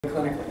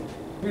clinically.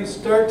 We're going to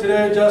start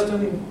today,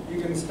 Justin.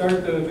 You can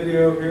start the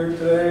video here.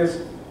 Today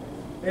is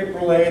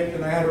April 8th,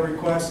 and I had a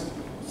request,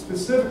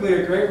 specifically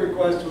a great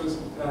request was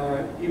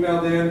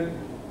emailed in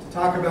to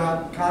talk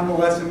about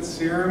convalescent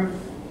serum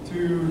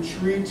to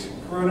treat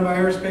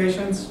coronavirus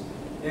patients.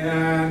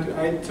 And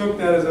I took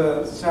that as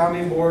a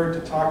sounding board to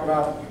talk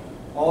about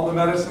all the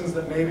medicines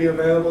that may be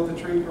available to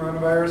treat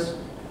coronavirus.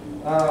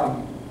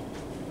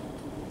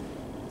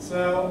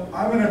 So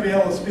I'm going to be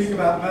able to speak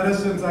about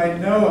medicines I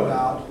know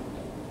about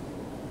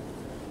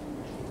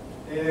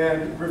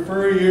and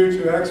refer you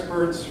to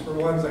experts for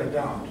ones I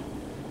don't.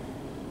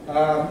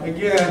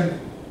 Again,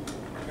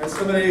 as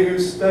somebody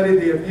who's studied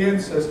the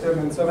immune system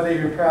and somebody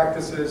who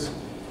practices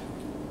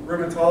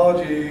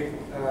rheumatology,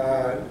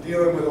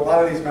 dealing with a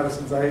lot of these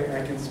medicines, I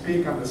can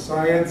speak on the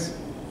science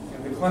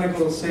and the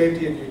clinical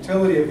safety and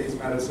utility of these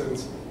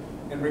medicines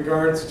in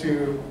regards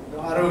to the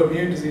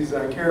autoimmune diseases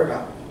I care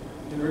about.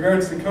 In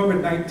regards to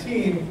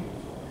COVID-19,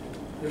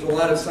 there's a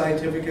lot of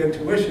scientific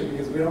intuition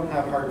because we don't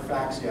have hard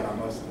facts yet on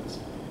most of this.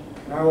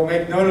 And I will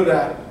make note of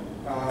that.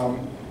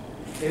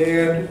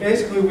 And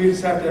basically, we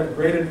just have to have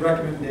graded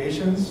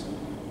recommendations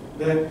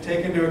that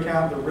take into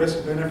account the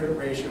risk-benefit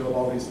ratio of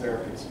all these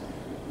therapies.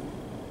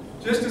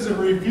 Just as a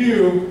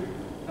review,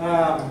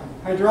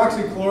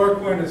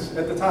 hydroxychloroquine is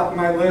at the top of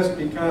my list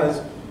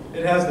because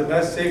it has the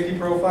best safety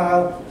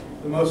profile,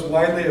 the most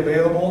widely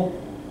available,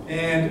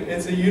 and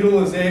it's a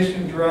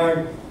utilization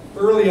drug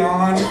early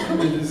on in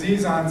the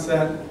disease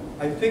onset.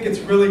 I think it's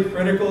really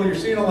critical. You're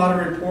seeing a lot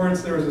of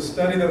reports. There was a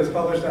study that was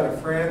published out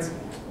of France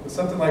with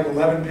something like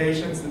 11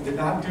 patients that did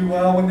not do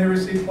well when they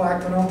received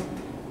Plaquenil.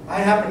 I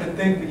happen to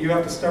think that you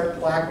have to start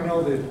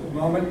Plaquenil the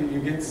moment that you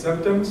get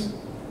symptoms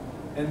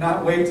and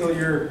not wait till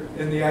you're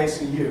in the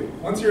ICU.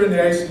 Once you're in the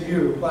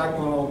ICU,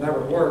 Plaquenil will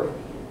never work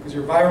because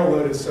your viral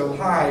load is so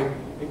high,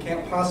 it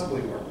can't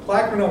possibly work.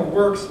 Plaquenil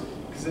works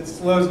because it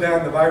slows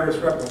down the virus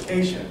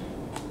replication.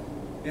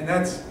 And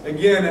that's,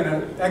 again, in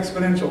an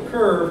exponential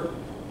curve,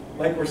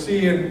 like we're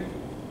seeing,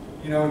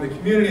 in the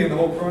community and the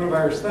whole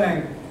coronavirus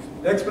thing.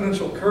 The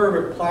exponential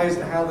curve applies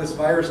to how this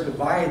virus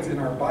divides in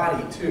our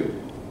body, too.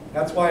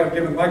 That's why I've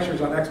given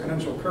lectures on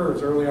exponential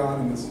curves early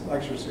on in this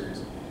lecture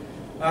series.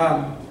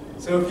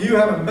 So if you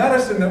have a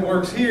medicine that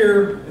works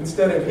here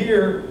instead of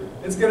here,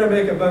 it's going to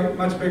make a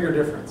much bigger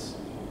difference.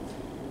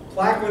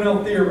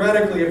 Plaquenil,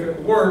 theoretically, if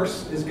it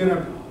works, is going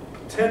to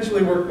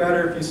potentially work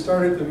better if you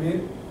start at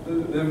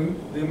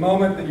the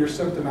moment that you're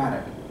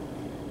symptomatic.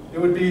 It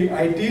would be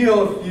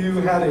ideal if you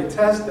had a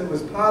test that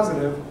was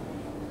positive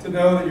to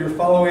know that you're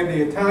following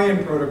the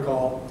Italian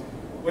protocol,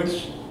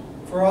 which,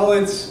 for all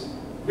its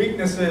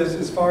weaknesses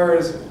as far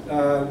as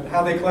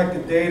how they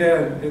collected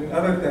data and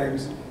other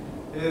things,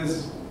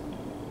 is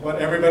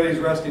what everybody's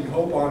resting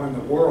hope on in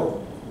the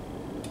world.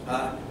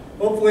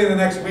 Hopefully in the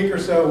next week or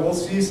so, we'll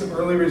see some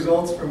early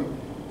results from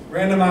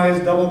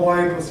randomized,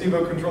 double-blind,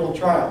 placebo-controlled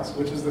trials,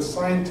 which is the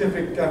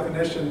scientific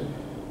definition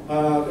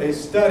of a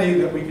study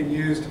that we can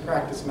use to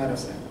practice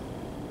medicine.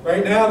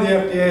 Right now, the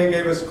FDA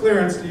gave us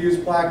clearance to use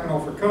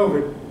Plaquenil for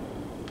COVID,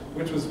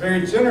 which was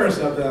very generous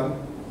of them,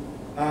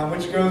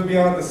 which goes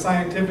beyond the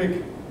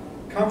scientific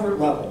comfort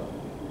level.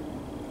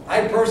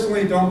 I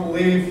personally don't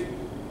believe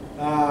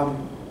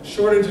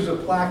shortages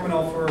of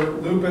Plaquenil for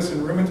lupus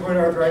and rheumatoid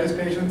arthritis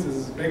patients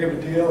is as big of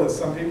a deal as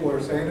some people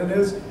are saying it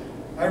is.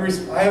 I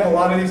have a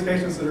lot of these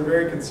patients that are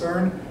very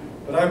concerned,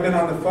 but I've been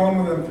on the phone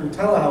with them through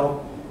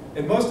telehealth,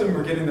 and most of them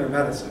are getting their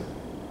medicine.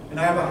 And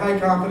I have a high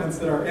confidence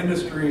that our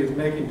industry is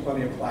making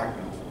plenty of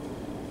Plaquenil.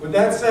 With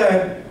that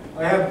said,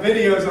 I have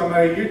videos on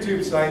my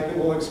YouTube site that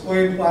will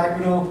explain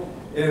Plaquenil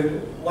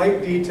in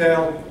light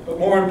detail, but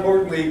more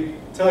importantly,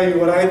 tell you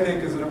what I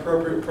think is an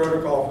appropriate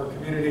protocol for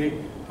community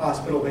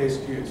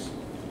hospital-based use.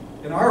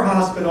 In our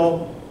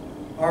hospital,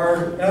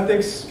 our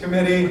ethics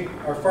committee,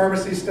 our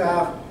pharmacy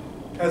staff,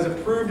 has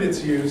approved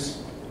its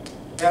use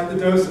at the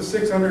dose of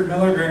 600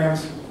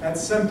 milligrams at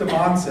symptom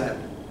onset,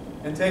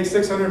 and take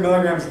 600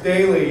 milligrams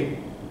daily.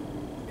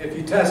 If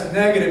you test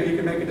negative, you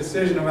can make a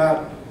decision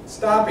about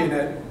stopping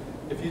it.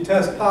 If you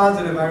test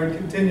positive, I would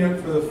continue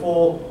it for the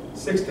full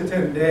 6 to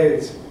 10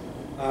 days,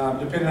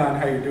 depending on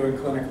how you're doing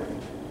clinically.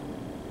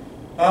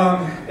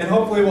 And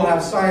hopefully we'll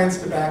have science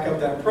to back up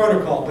that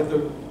protocol, but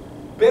the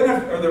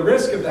benefit or the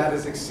risk of that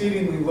is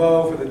exceedingly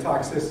low for the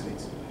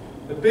toxicities.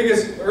 The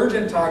biggest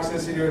urgent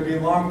toxicity would be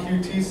long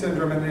QT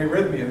syndrome and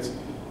arrhythmias,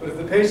 but if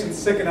the patient's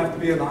sick enough to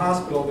be in the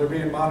hospital, they're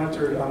being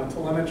monitored on a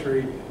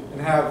telemetry and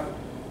have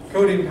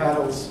coding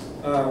paddles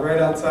right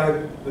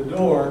outside the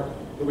door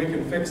that we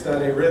can fix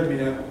that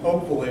arrhythmia,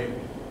 hopefully.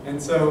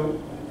 And so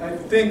I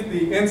think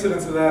the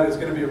incidence of that is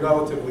going to be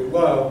relatively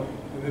low,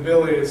 and the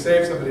ability to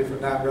save somebody from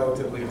that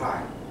relatively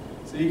high.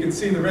 So you can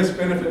see the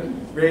risk-benefit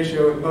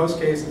ratio in most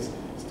cases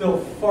still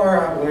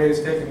far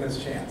outweighs taking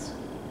this chance.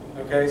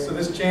 Okay, so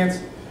this chance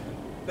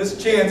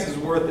is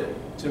worth it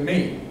to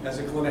me as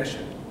a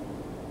clinician.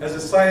 As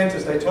a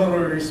scientist, I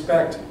totally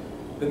respect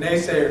the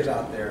naysayers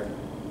out there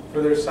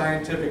for their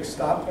scientific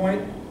stop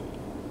point.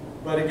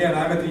 But again,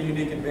 I'm at the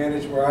unique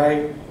advantage where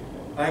I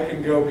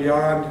can go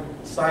beyond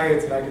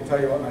science and I can tell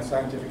you what my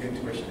scientific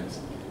intuition is.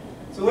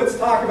 So let's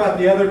talk about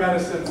the other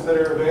medicines that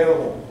are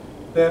available,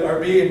 that are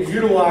being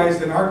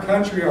utilized in our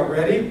country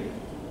already.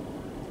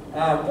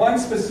 One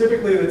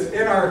specifically that's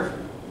in our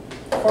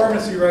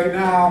pharmacy right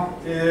now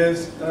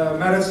is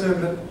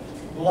medicine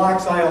that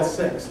blocks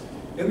IL-6.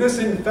 In this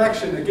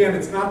infection, again,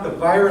 it's not the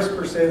virus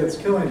per se that's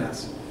killing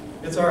us.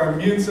 It's our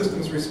immune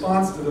system's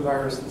response to the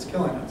virus that's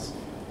killing us.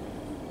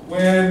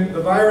 When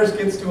the virus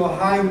gets to a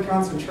high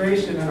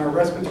concentration in our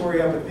respiratory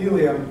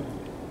epithelium,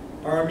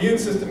 our immune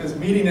system is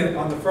meeting it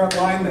on the front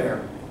line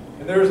there.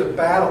 And there's a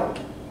battle.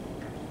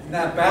 And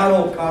that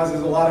battle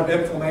causes a lot of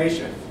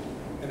inflammation.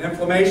 And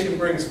inflammation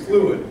brings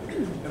fluid.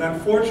 And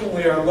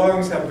unfortunately, our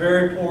lungs have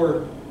very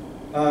poor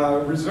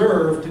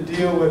reserve to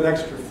deal with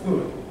extra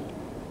fluid.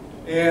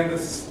 And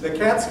the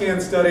CAT scan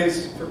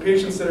studies for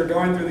patients that are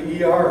going through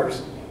the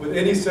ERs with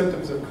any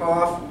symptoms of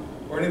cough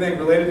or anything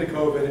related to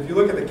COVID, if you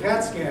look at the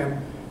CAT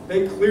scan,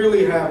 they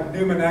clearly have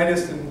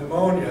pneumonitis and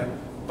pneumonia,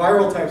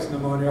 viral types of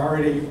pneumonia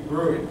already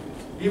brewing,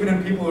 even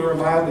in people who are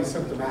mildly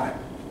symptomatic.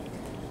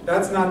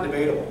 That's not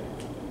debatable.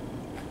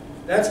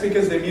 That's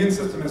because the immune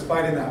system is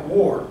fighting that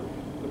war.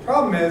 The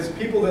problem is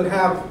people that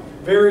have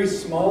very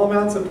small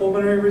amounts of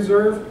pulmonary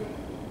reserve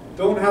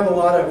don't have a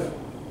lot of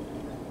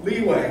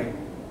leeway.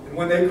 And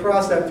when they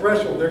cross that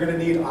threshold, they're going to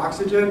need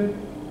oxygen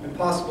and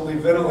possibly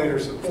ventilator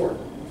support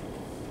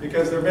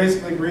because they're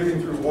basically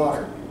breathing through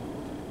water.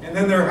 And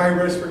then they're high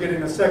risk for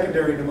getting a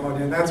secondary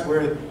pneumonia, and that's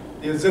where the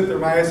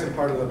azithromycin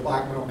part of the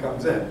Plaquenil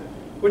comes in,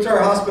 which our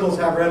hospitals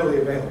have readily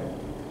available.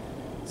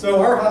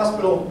 So our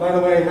hospital, by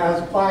the way, has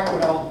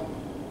Plaquenil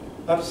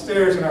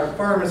upstairs in our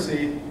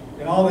pharmacy,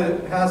 and all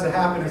that has to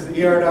happen is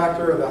the ER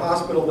doctor or the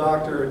hospital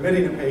doctor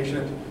admitting a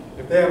patient,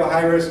 if they have a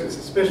high risk of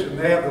suspicion,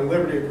 they have the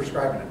liberty of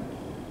prescribing it.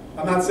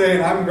 I'm not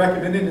saying I'm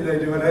recommending that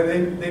they do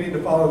it, they need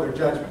to follow their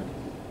judgment.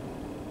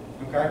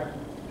 Okay?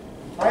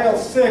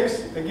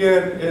 IL-6,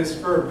 again, is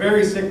for a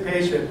very sick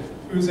patient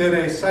who's in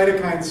a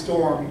cytokine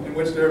storm in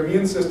which their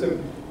immune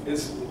system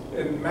is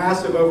in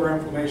massive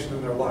overinflammation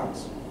in their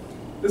lungs.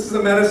 This is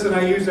a medicine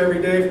I use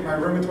every day for my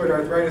rheumatoid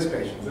arthritis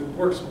patients. It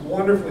works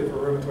wonderfully for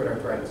rheumatoid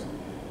arthritis.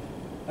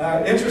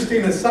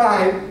 Interesting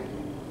aside,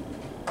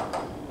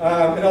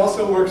 it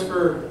also works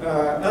for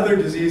other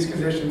disease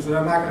conditions that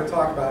I'm not going to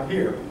talk about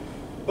here.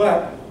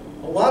 But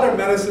a lot of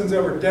medicines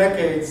over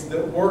decades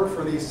that work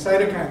for these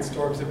cytokine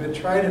storms have been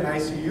tried in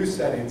ICU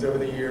settings over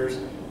the years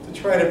to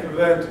try to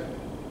prevent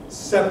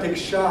septic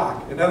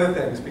shock and other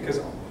things, because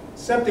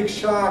septic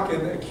shock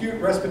and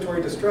acute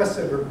respiratory distress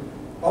syndrome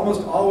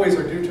almost always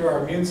are due to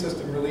our immune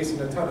system releasing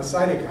a ton of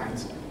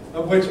cytokines,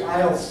 of which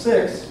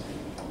IL-6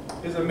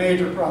 is a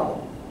major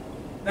problem.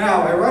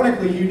 Now,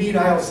 ironically, you need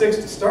IL-6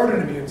 to start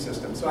an immune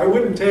system, so I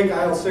wouldn't take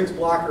IL-6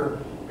 blocker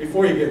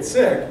before you get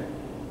sick,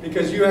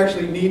 because you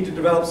actually need to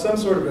develop some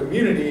sort of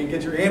immunity and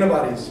get your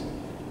antibodies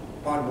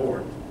on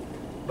board.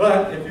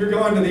 But if you're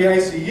going to the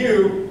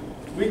ICU,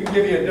 we can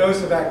give you a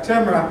dose of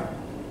Actemra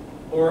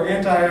or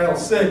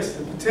anti-IL-6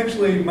 that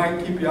potentially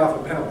might keep you off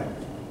a ventilator.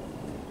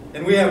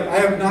 And I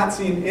have not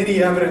seen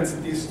any evidence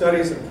that these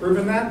studies have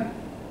proven that,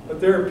 but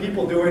there are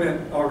people doing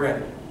it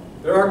already.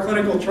 There are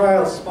clinical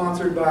trials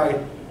sponsored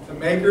by the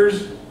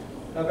makers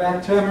of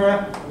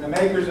Actemra and the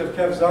makers of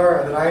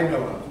Kevzara that I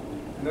know of.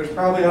 And there's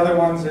probably other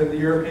ones in the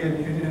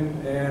European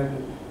Union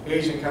and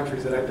Asian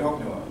countries that I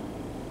don't know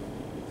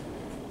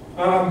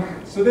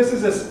of. So this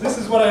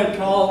is what I'd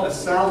call a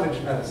salvage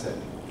medicine.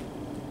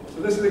 So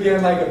this is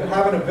again like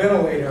having a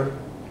ventilator.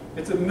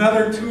 It's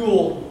another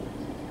tool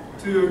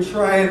to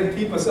try and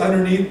keep us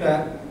underneath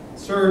that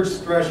surge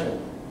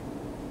threshold.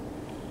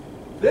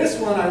 This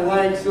one I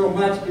like so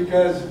much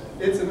because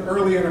it's an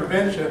early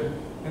intervention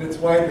and it's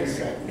widely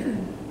safe.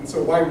 And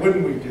so why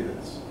wouldn't we do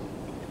this?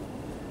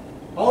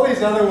 All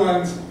these other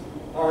ones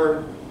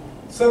are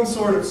some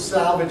sort of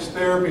salvage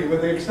therapy,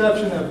 with the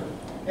exception of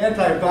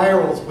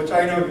antivirals, which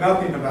I know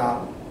nothing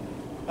about,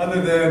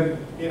 other than,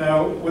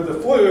 with the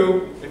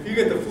flu, if you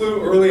get the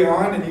flu early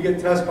on and you get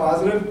test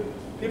positive,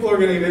 people are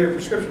going to get a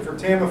prescription for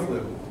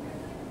Tamiflu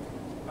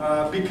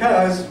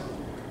because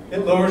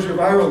it lowers your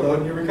viral load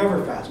and you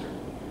recover faster.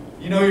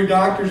 You know your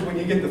doctors, when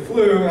you get the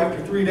flu,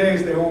 after 3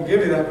 days, they won't give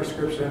you that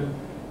prescription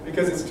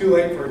because it's too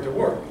late for it to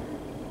work.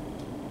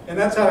 And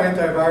that's how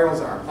antivirals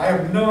are. I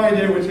have no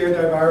idea which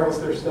antivirals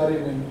they're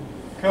studying in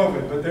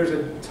COVID, but there's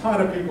a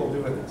ton of people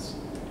doing this.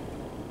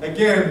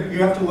 Again, you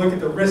have to look at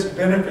the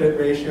risk-benefit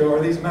ratio.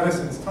 Are these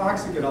medicines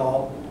toxic at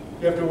all?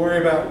 You have to worry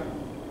about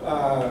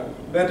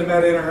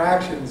med-to-med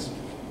interactions.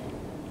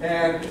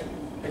 And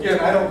again,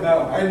 I don't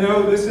know. I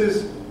know this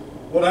is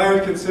what I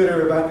would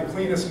consider about the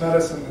cleanest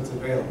medicine that's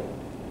available.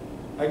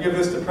 I give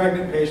this to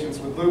pregnant patients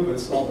with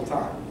lupus all the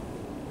time.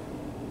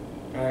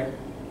 Okay?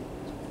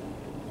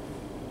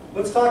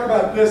 Let's talk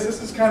about this.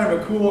 This is kind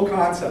of a cool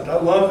concept. I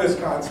love this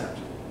concept.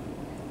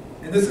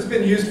 And this has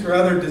been used for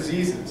other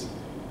diseases.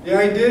 The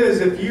idea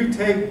is if you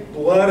take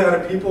blood out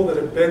of people that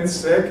have been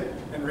sick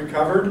and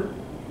recovered,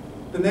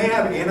 then they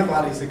have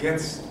antibodies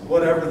against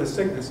whatever the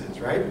sickness is,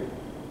 right?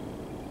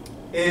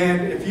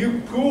 And if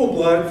you pool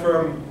blood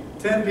from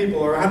 10 people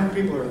or 100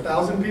 people or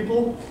 1,000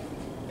 people,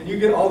 and you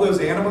get all those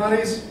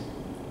antibodies,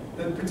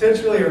 that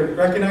potentially are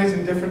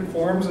recognizing different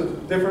forms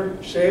of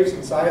different shapes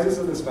and sizes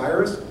of this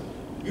virus,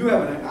 you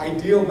have an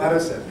ideal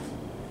medicine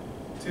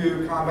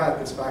to combat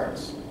this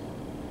virus.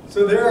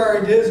 So there are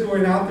ideas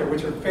going out there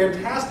which are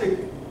fantastic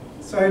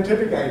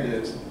scientific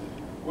ideas,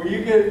 where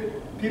you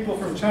get people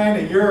from China,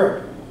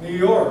 Europe, New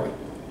York,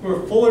 who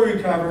are fully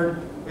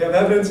recovered. We have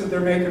evidence that they're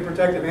making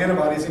protective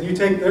antibodies, and you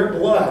take their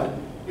blood.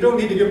 You don't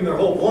need to give them their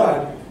whole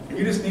blood.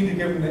 You just need to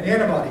give them the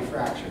antibody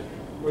fraction,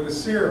 or the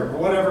serum, or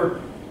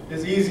whatever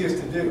is easiest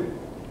to do.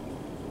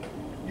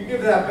 You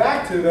give that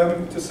back to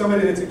them, to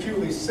somebody that's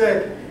acutely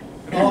sick,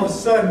 and all of a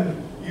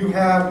sudden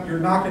you're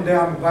knocking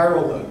down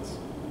viral loads.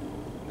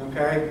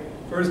 Okay?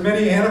 For as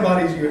many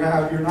antibodies you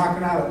have, you're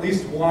knocking out at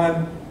least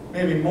one,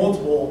 maybe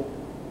multiple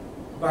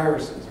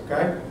viruses.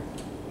 Okay?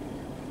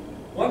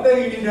 One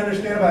thing you need to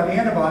understand about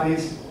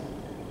antibodies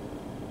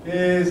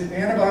is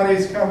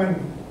antibodies come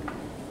in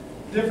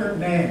different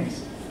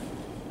names.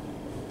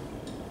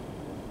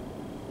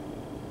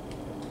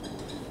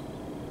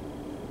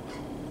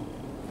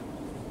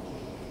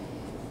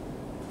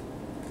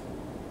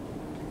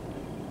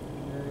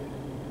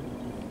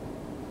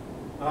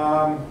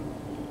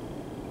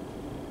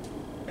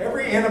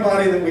 Every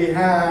antibody that we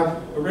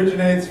have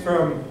originates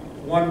from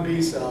one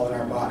B cell in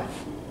our body.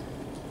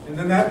 And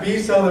then that B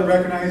cell that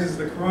recognizes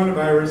the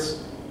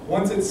coronavirus,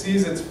 once it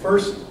sees its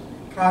first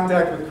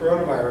contact with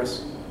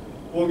coronavirus,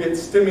 will get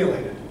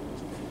stimulated.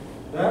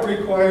 That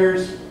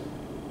requires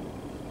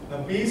a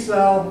B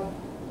cell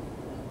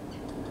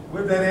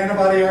with that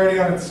antibody already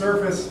on its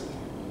surface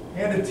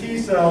and a T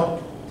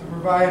cell to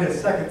provide a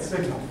second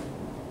signal.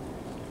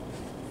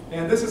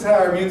 And this is how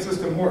our immune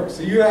system works.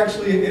 So you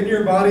actually, in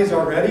your bodies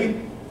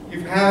already,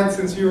 you've had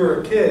since you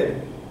were a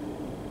kid,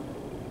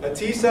 a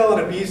T cell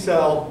and a B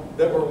cell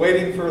that were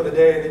waiting for the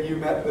day that you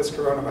met this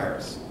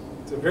coronavirus.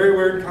 It's a very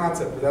weird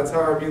concept, but that's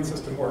how our immune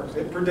system works.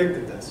 It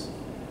predicted this.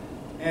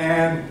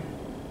 And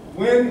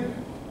when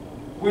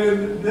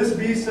this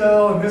B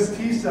cell and this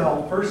T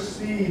cell first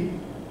see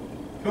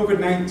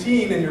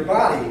COVID-19 in your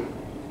body,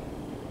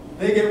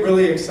 they get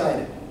really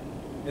excited.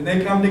 And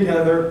they come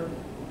together,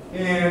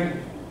 and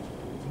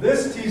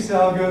this T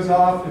cell goes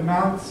off and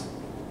mounts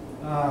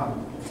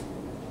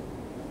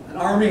an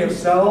army of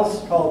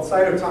cells called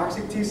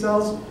cytotoxic T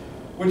cells,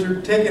 which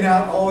are taking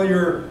out all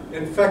your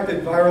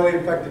infected, virally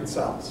infected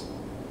cells.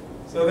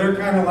 So they're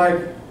kind of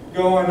like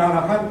going on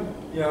a hunt,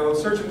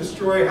 search and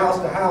destroy house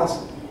to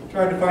house,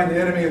 trying to find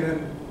the enemy and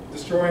then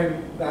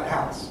destroying that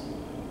house.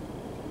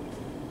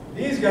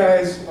 These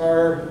guys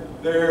are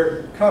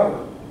their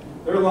cover.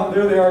 They're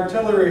the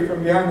artillery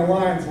from behind the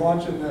lines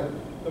launching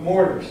the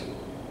mortars.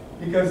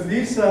 Because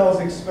these cells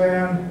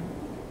expand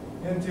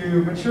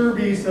into mature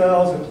B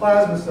cells and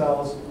plasma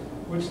cells,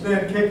 which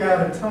then kick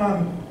out a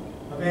ton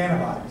of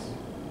antibodies.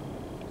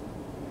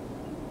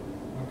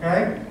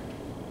 Okay?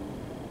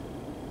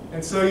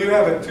 And so you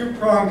have a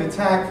two-pronged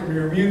attack from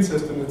your immune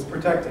system that's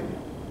protecting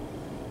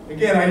you.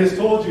 Again, I just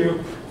told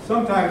you,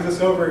 sometimes this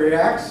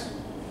overreacts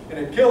and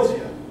it kills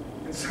you.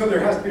 And so there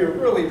has to be a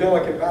really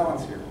delicate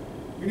balance here.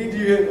 We need to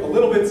get a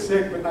little bit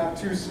sick, but not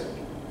too sick.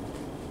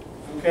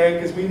 Okay?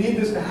 Because we need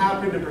this to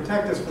happen to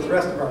protect us for the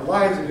rest of our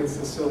lives against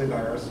this silly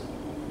virus.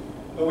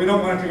 But we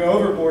don't want it to go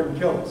overboard and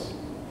kill us.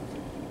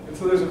 And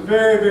so there's a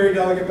very, very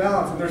delicate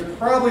balance. And there's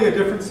probably a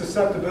different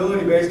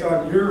susceptibility based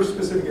on your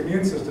specific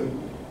immune system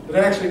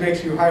that actually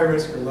makes you high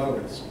risk or low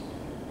risk.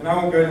 And I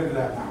won't go into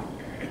that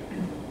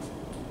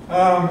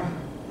now.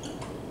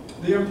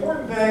 The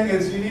important thing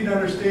is you need to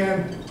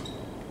understand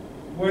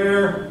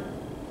where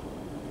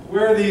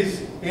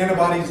these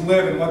antibodies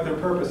live and what their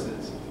purpose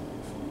is.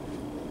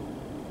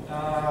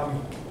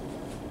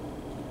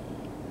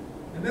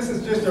 And this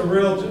is just a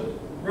real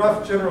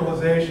rough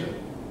generalization.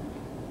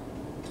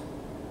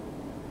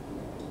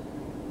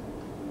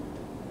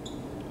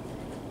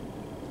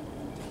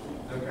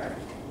 Okay.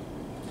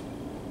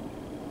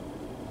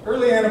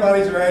 Early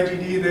antibodies are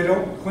IgD. They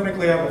don't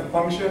clinically have a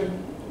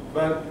function,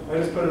 but I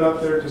just put it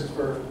up there just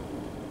for,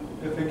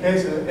 if in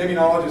case an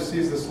immunologist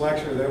sees this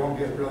lecture, they won't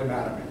get really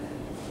mad at me.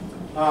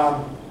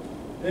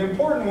 The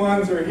important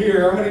ones are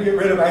here. I'm going to get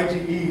rid of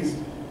IgEs.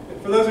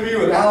 For those of you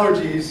with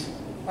allergies,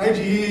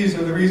 IgEs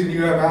are the reason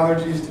you have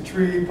allergies to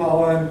tree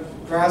pollen,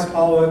 grass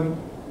pollen,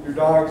 your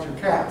dogs, your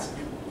cats.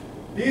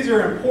 These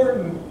are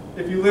important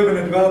if you live in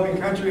a developing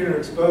country and are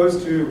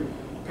exposed to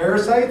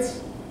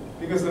parasites,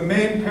 because the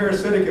main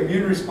parasitic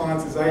immune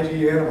response is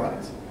IgE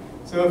antibodies.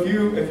 So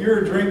if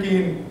you're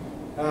drinking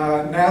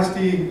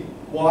nasty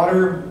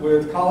water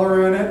with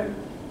cholera in it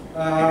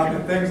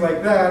and things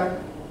like that,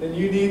 then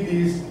you need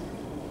these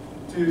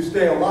to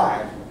stay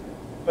alive.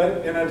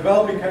 But in a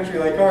developing country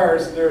like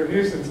ours, they're a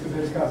nuisance because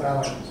they just cause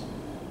allergies.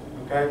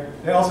 Okay?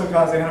 They also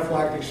cause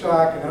anaphylactic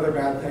shock and other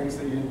bad things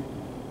that you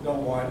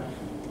don't want.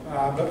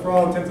 But for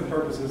all intents and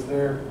purposes,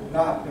 they're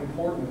not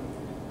important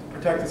to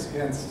protect us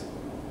against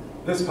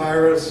this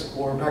virus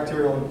or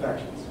bacterial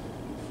infections.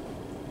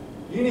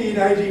 You need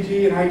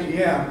IgG and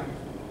IgM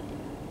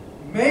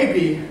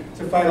maybe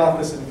to fight off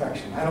this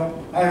infection.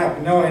 I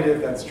have no idea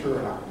if that's true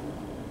or not.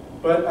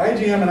 But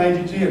IgM and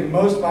IgG in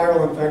most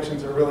viral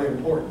infections are really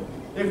important.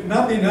 if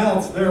nothing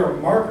else, they're a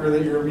marker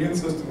that your immune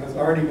system has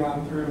already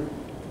gone through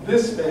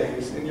this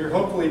phase, and you're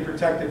hopefully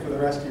protected for the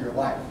rest of your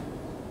life.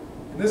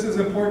 And this is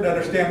important to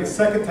understand the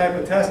second type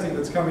of testing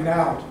that's coming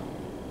out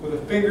with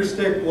a finger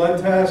stick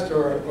blood test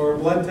or a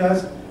blood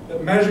test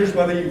that measures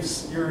whether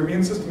your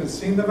immune system has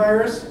seen the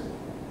virus.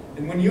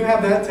 And when you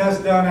have that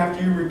test done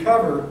after you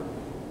recover,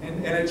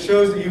 and it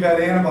shows that you've had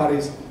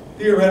antibodies,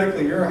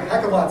 theoretically, you're a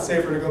heck of a lot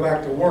safer to go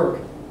back to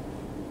work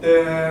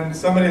than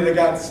somebody that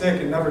got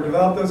sick and never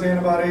developed those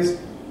antibodies,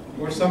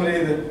 or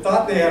somebody that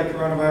thought they had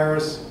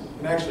coronavirus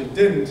and actually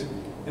didn't,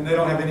 and they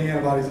don't have any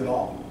antibodies at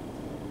all.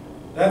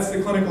 That's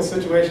the clinical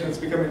situation that's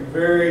becoming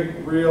very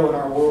real in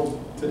our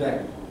world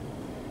today.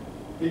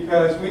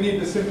 Because we need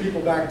to send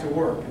people back to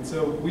work, and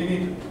so we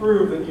need to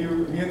prove that your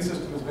immune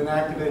system has been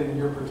activated and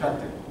you're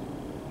protected.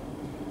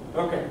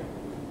 Okay.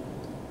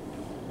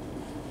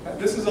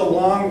 This is a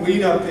long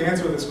lead up to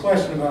answer this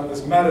question about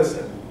this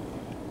medicine.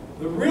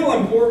 The real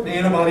important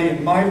antibody,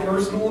 in my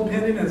personal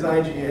opinion, is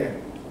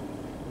IgA.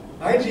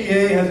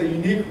 IgA has a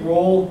unique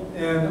role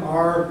in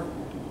our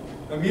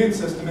immune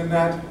system in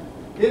that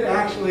it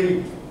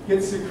actually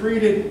gets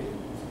secreted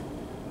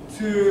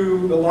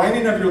to the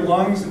lining of your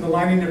lungs and the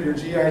lining of your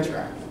GI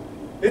tract.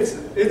 It's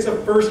a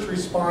first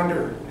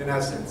responder, in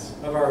essence,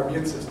 of our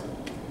immune system.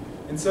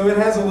 And so it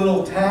has a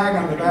little tag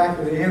on the back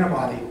of the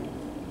antibody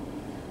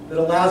that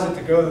allows it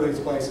to go to these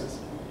places.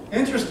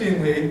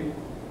 Interestingly,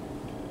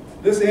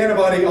 this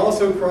antibody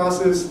also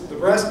crosses the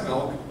breast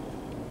milk,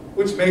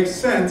 which makes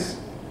sense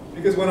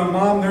because when a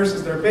mom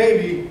nurses their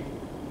baby,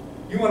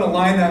 you want to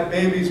line that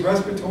baby's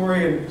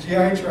respiratory and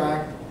GI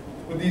tract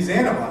with these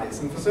antibodies.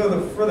 And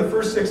so for the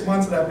first 6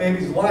 months of that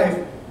baby's life,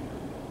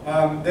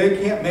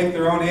 they can't make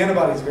their own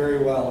antibodies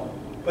very well.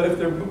 But if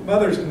their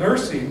mother's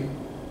nursing,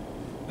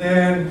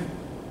 then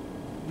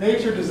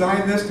nature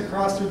designed this to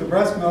cross through the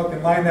breast milk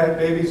and line that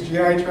baby's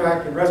GI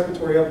tract and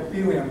respiratory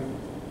epithelium,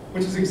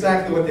 which is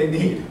exactly what they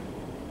need.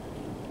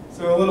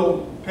 So a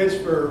little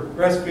pitch for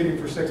breastfeeding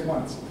for 6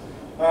 months.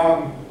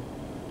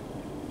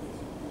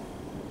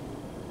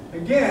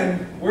 Again,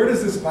 where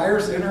does this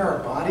virus enter our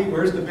body?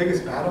 Where's the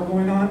biggest battle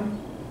going on?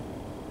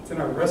 It's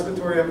in our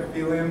respiratory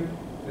epithelium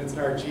and it's in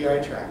our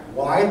GI tract.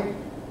 Why?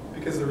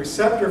 Because the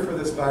receptor for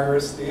this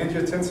virus, the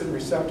angiotensin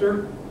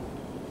receptor,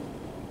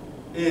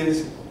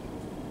 is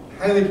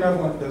highly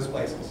prevalent in those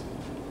places.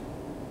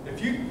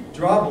 If you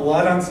draw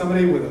blood on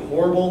somebody with a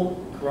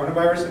horrible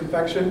coronavirus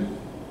infection,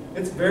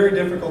 it's very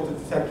difficult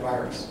to detect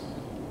virus.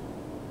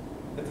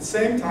 At the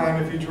same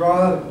time, if you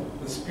draw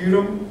the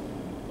sputum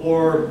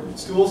or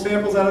stool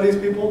samples out of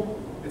these people,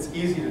 it's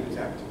easy to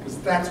detect because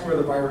that's where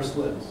the virus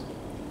lives.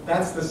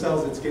 That's the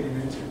cells it's getting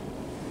into.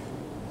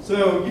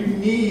 So you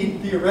need,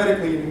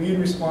 theoretically, an immune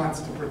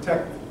response to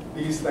protect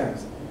these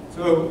things.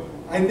 So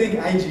I think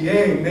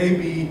IgA may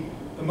be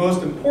the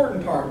most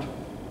important part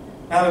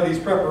out of these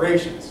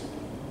preparations.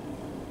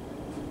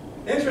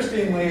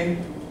 Interestingly,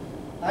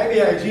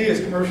 IVIG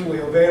is commercially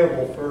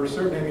available for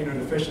certain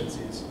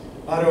immunodeficiencies,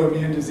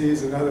 autoimmune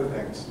disease and other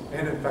things,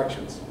 and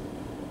infections.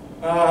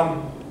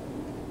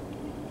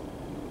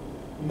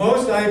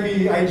 Most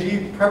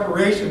IVIG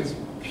preparations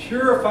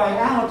purify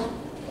out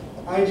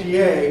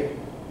IgA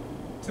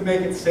to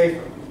make it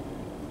safer.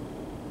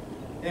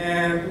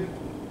 And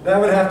that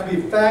would have to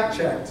be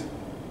fact-checked.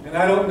 And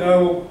I don't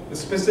know the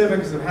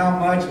specifics of how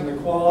much and the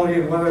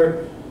quality and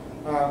whether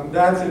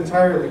that's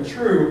entirely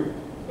true.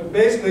 But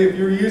basically, if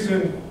you're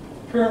using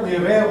currently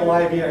available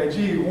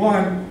IVIG,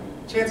 one,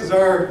 chances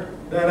are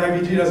that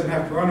IVIG doesn't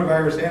have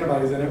coronavirus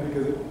antibodies in it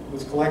because it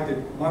was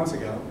collected months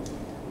ago.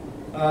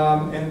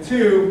 And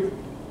two,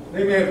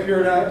 they may have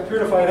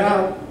purified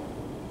out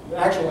the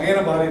actual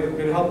antibody that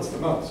could help us the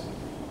most.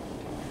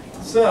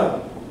 So,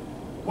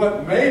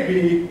 what may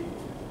be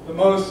the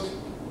most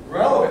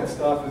relevant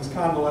stuff is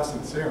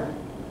convalescent serum.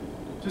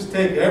 Just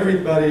take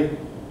everybody,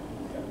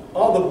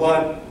 all the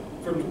blood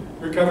from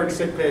recovered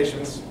sick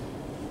patients,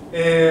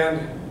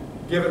 and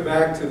give it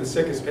back to the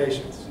sickest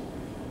patients.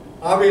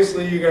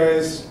 Obviously, you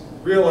guys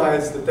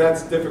realize that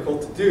that's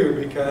difficult to do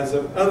because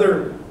of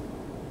other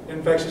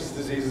infectious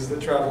diseases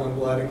that travel in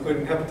blood,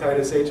 including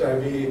hepatitis,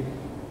 HIV,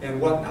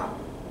 and whatnot.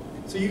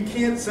 So you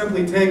can't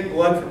simply take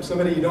blood from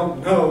somebody you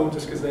don't know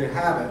just because they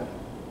had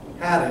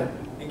it,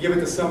 and give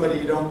it to somebody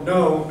you don't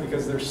know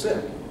because they're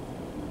sick.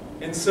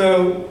 And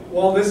so,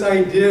 while this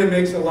idea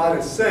makes a lot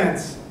of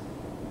sense,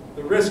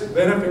 the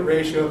risk-benefit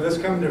ratio of this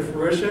coming to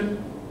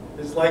fruition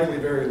is likely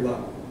very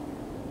low.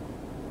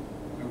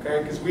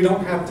 Okay? Because we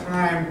don't have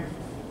time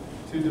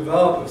to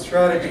develop a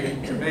strategy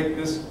to make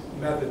this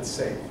method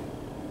safe.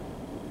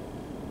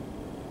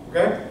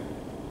 Okay?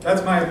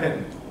 That's my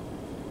opinion.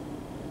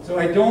 So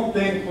I don't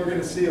think we're going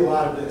to see a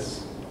lot of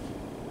this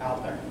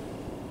out there.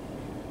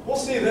 We'll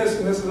see this,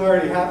 and this is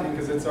already happening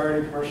because it's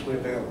already commercially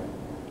available.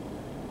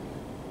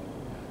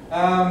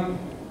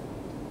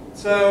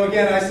 So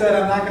again, I said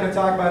I'm not going to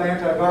talk about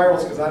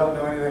antivirals because I don't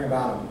know anything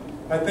about them.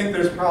 I think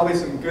there's probably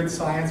some good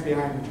science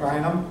behind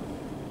trying them,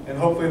 and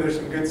hopefully there's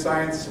some good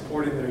science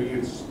supporting their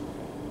use.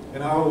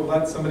 And I will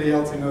let somebody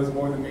else who knows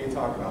more than me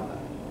talk about that.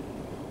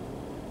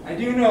 I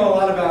do know a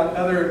lot about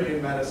other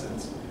immune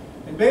medicines.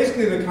 And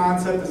basically the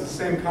concept is the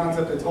same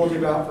concept I told you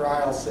about for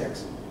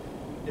IL-6.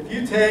 If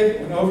you take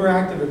an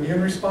overactive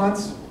immune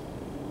response,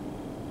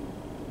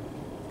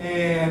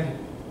 and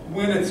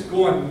when it's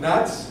going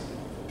nuts,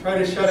 try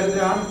to shut it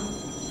down,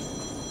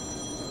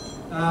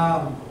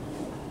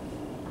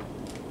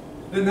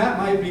 then that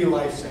might be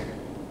life-saving.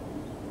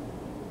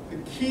 The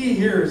key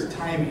here is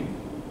timing.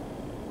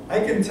 I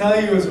can tell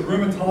you as a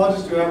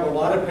rheumatologist who have a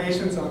lot of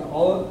patients on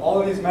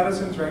all of these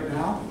medicines right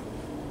now,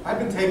 I've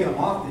been taking them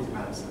off these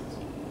medicines.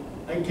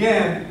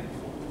 Again,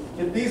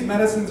 if these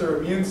medicines are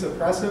immune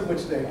suppressive,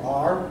 which they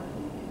are,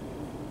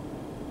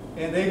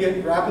 and they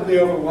get rapidly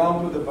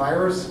overwhelmed with the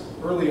virus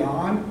early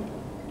on,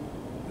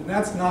 then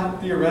that's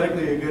not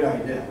theoretically a good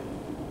idea.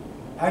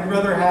 I'd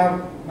rather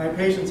have my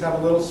patients have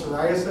a little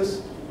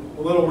psoriasis,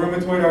 a little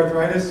rheumatoid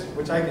arthritis,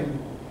 which I can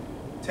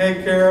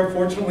take care of.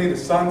 Fortunately, the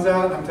sun's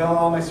out. I'm telling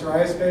all my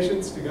psoriasis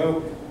patients to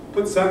go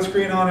put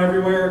sunscreen on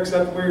everywhere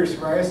except where your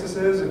psoriasis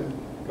is and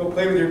go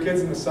play with your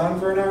kids in the sun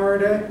for an hour a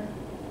day.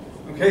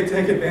 Okay,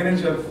 take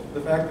advantage of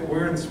the fact that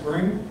we're in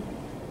spring.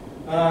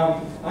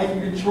 I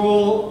can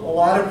control a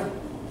lot of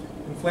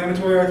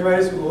inflammatory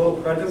arthritis with a little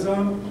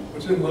prednisone,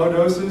 which in low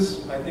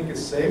doses I think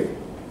is safe.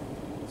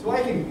 So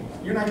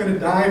you're not going to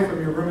die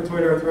from your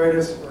rheumatoid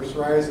arthritis or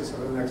psoriasis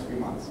over the next few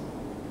months.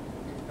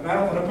 And I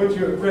don't want to put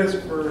you at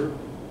risk for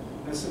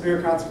the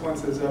severe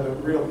consequences of a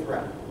real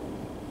threat.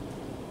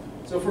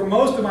 So for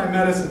most of my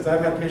medicines,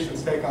 I've had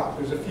patients take off.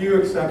 There's a few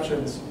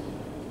exceptions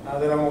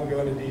that I won't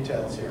go into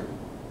details here.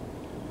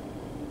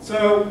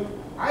 So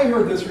I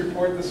heard this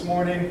report this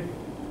morning.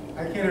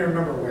 I can't even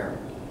remember where.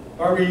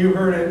 Barbie, you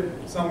heard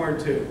it somewhere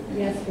too.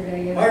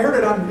 Yesterday, yes. I heard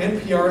it on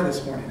NPR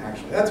this morning,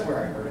 actually. That's where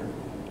I heard it.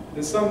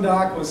 And some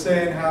doc was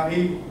saying how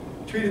he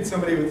treated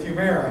somebody with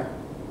Humira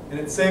and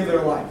it saved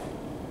their life.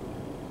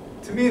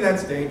 To me,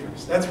 that's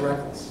dangerous. That's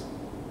reckless.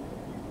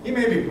 He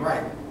may be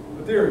right,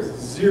 but there is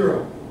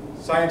zero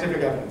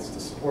scientific evidence to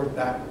support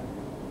that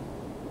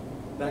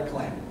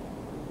claim.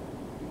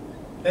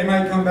 They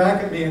might come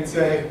back at me and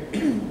say,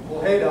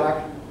 well, hey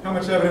doc, how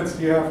much evidence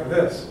do you have for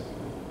this?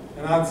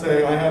 And I'd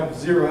say, I have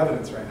zero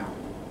evidence right now.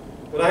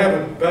 But I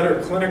have a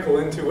better clinical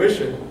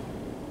intuition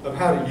of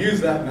how to use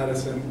that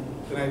medicine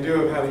than I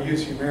do of how to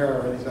use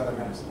Humira or these other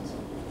medicines.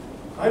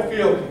 I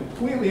feel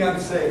completely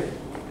unsafe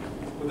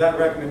with that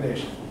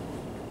recommendation.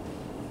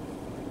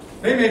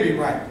 They may be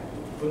right,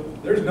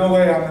 but there's no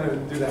way I'm going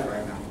to do that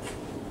right now.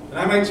 And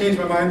I might change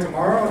my mind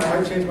tomorrow, and I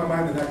might change my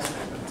mind the next day.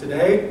 But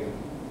today,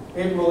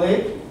 April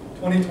 8th,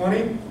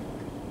 2020,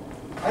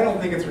 I don't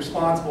think it's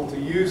responsible to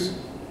use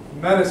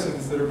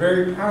medicines that are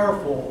very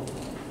powerful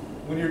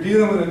when you're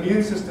dealing with an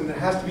immune system that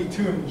has to be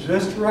tuned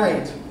just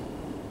right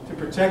to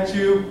protect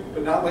you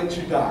but not let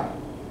you die.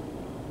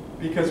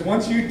 Because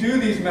once you do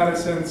these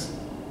medicines,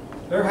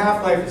 their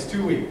half-life is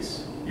 2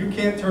 weeks. You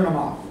can't turn them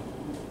off.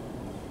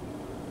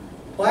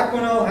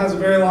 Plaquenil has a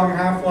very long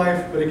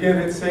half-life, but again,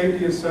 its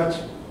safety is such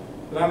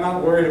that I'm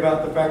not worried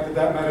about the fact that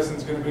that medicine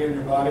is going to be in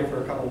your body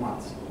for a couple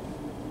months.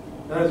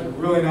 That is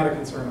really not a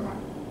concern of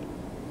mine.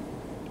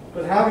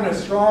 But having a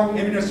strong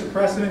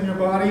immunosuppressant in your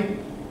body,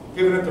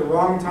 given at the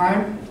wrong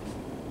time,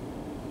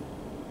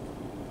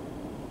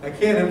 I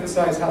can't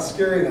emphasize how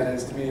scary that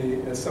is to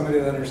me as somebody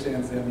that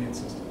understands the immune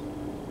system.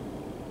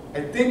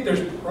 I think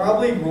there's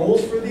probably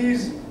roles for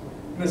these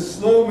in a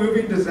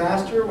slow-moving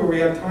disaster where we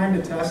have time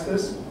to test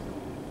this.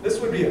 This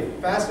would be a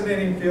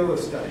fascinating field of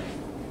study.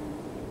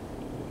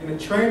 In a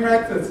train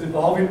wreck that's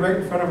evolving right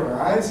in front of our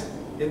eyes,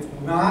 it's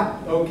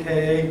not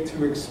okay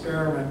to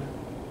experiment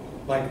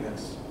like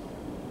this.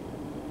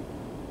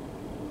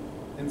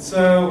 And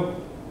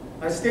so,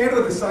 I stand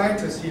with the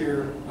scientists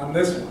here on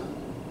this one.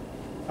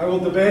 I will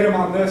debate them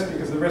on this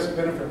because of the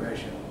risk-benefit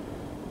ratio.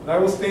 But I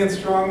will stand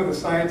strong with the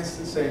scientists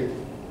that say,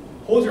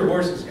 hold your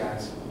horses,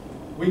 guys.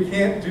 We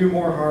can't do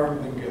more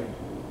harm than good.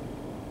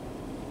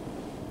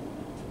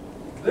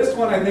 This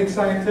one I think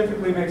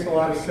scientifically makes a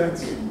lot of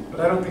sense, but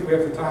I don't think we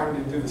have the time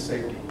to do the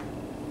safety.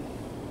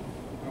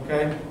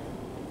 Okay?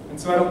 And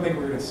so I don't think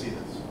we're going to see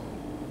this.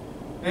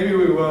 Maybe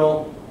we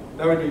will.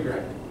 That would be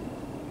great.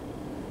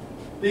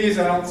 These,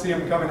 I don't see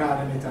them coming out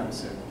anytime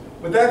soon.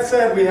 With that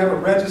said, we have a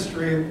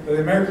registry.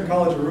 The American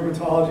College of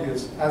Rheumatology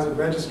has a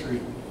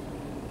registry.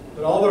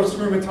 But all those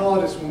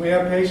rheumatologists, when we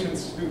have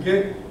patients who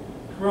get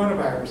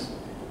coronavirus,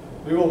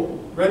 we will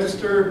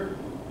register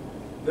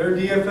their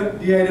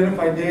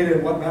de-identified data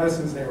and what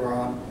medicines they were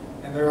on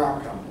and their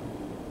outcome.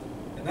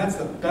 And that's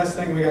the best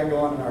thing we got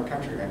going in our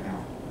country right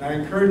now. And I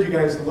encourage you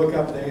guys to look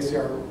up the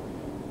ACR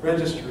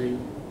registry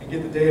and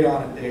get the data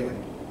on it daily.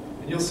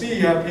 And you'll see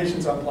you have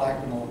patients on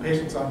Plaquenil,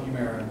 patients on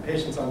Humira, and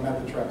patients on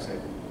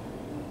methotrexate.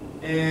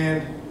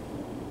 And,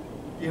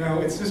 you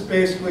know, it's just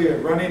basically a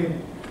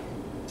running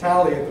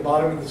tally at the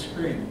bottom of the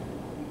screen,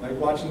 like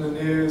watching the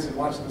news and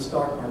watching the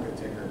stock market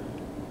ticker.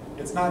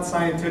 It's not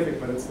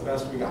scientific, but it's the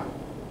best we got.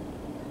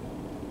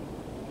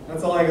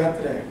 That's all I got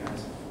today,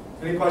 guys.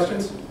 Any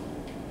questions?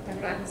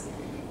 Dr. Adams,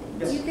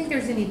 Yes. do you think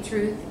there's any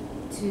truth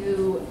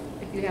to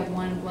if you have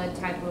one blood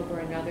type over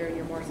another,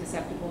 you're more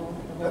susceptible?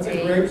 That's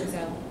a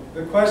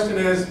the question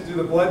is, do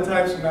the blood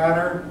types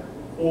matter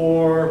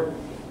for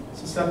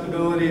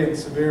susceptibility and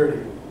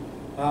severity?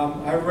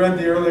 I've read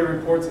the early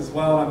reports as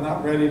well. I'm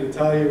not ready to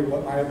tell you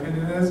what my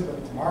opinion is,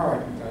 but tomorrow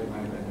I can tell you my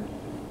opinion.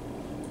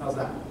 How's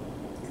that?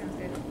 Sounds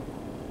good.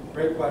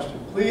 Great question.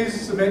 Please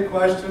submit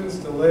questions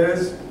to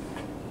Liz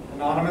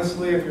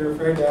anonymously if you're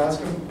afraid to ask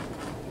them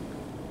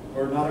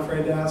or not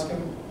afraid to ask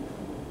them.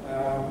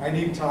 I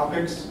need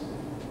topics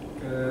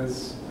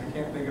because I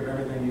can't think of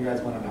everything you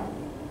guys want to know.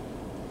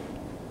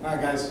 All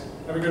right, guys.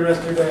 Have a good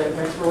rest of your day.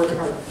 Thanks for working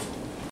hard.